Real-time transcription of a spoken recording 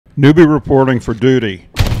Newbie reporting for duty.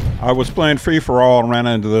 I was playing free-for-all and ran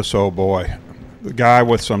into this old boy. The guy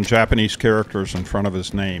with some Japanese characters in front of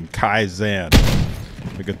his name, Kaizen.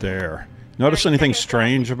 Look at there. Notice anything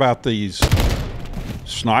strange about these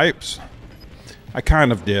snipes? I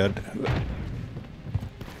kind of did.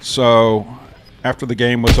 So, after the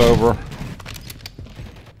game was over,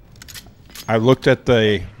 I looked at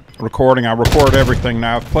the recording. I record everything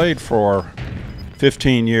now. I've played for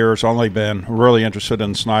 15 years, only been really interested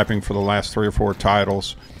in sniping for the last 3 or 4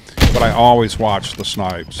 titles, but I always watch the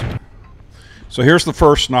snipes. So here's the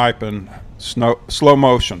first snipe in slow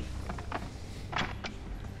motion.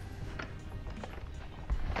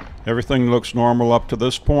 Everything looks normal up to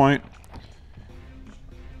this point.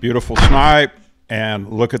 Beautiful snipe,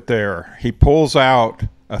 and look at there. He pulls out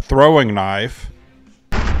a throwing knife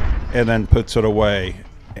and then puts it away.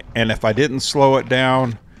 And if I didn't slow it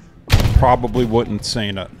down, probably wouldn't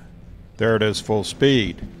seen it. There it is, full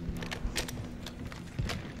speed.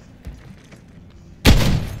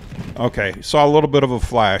 Okay, saw a little bit of a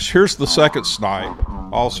flash. Here's the second snipe,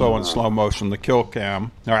 also in slow motion, the kill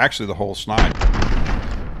cam. Or actually the whole snipe.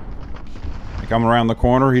 I come around the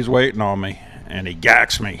corner, he's waiting on me, and he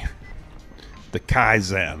gacks me. The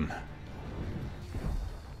Kaizen.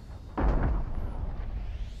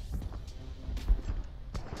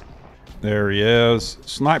 There he is.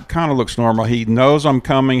 Snipe kind of looks normal. He knows I'm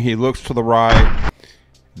coming. He looks to the right.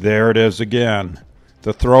 There it is again.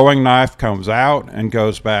 The throwing knife comes out and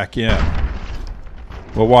goes back in.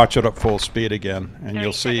 We'll watch it at full speed again, and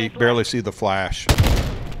you'll see, barely see the flash.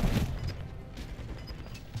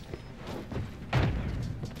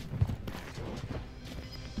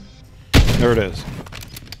 There it is.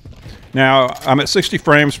 Now, I'm at 60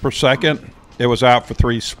 frames per second. It was out for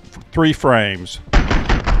three frames.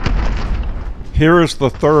 Here is the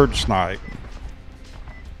third snipe.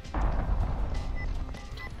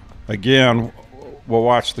 Again, we'll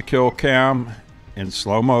watch the kill cam in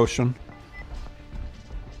slow motion.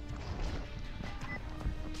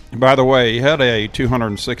 And by the way, he had a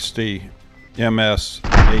 260 ms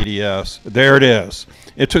ADS. There it is.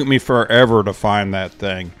 It took me forever to find that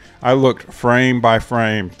thing. I looked frame by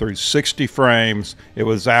frame through 60 frames. It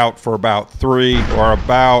was out for about 3 or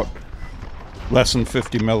about less than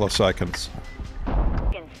 50 milliseconds.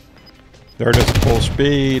 There it is at full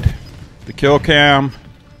speed, the kill cam,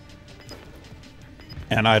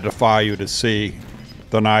 and I defy you to see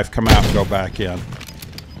the knife come out and go back in.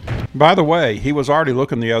 By the way, he was already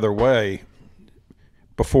looking the other way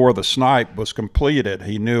before the snipe was completed.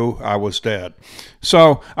 He knew I was dead.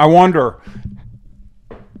 So I wonder,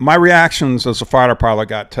 my reactions as a fighter pilot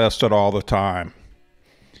got tested all the time.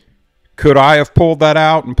 Could I have pulled that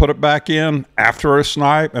out and put it back in after a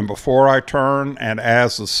snipe and before I turn and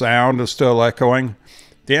as the sound is still echoing?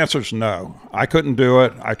 The answer is no. I couldn't do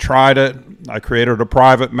it. I tried it. I created a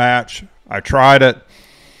private match. I tried it.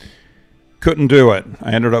 Couldn't do it.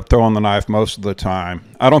 I ended up throwing the knife most of the time.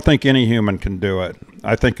 I don't think any human can do it.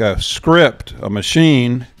 I think a script, a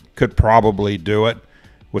machine, could probably do it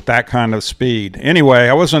with that kind of speed. Anyway,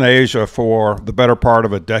 I was in Asia for the better part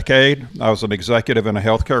of a decade. I was an executive in a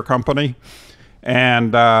healthcare company.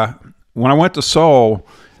 And when I went to Seoul,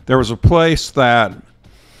 there was a place that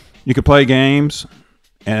you could play games,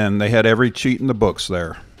 and they had every cheat in the books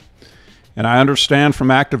there. And I understand from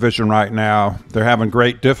Activision right now, they're having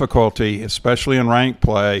great difficulty, especially in ranked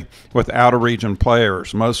play, with out-of-region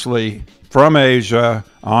players, mostly from Asia,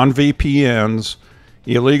 on VPNs,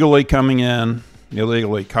 illegally coming in,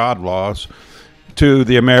 illegally COD laws, to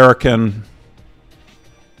the American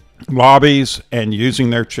lobbies and using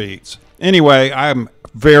their cheats. Anyway, I'm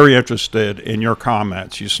very interested in your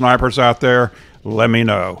comments. You snipers out there, let me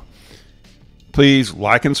know. Please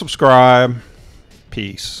like and subscribe.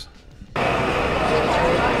 Peace.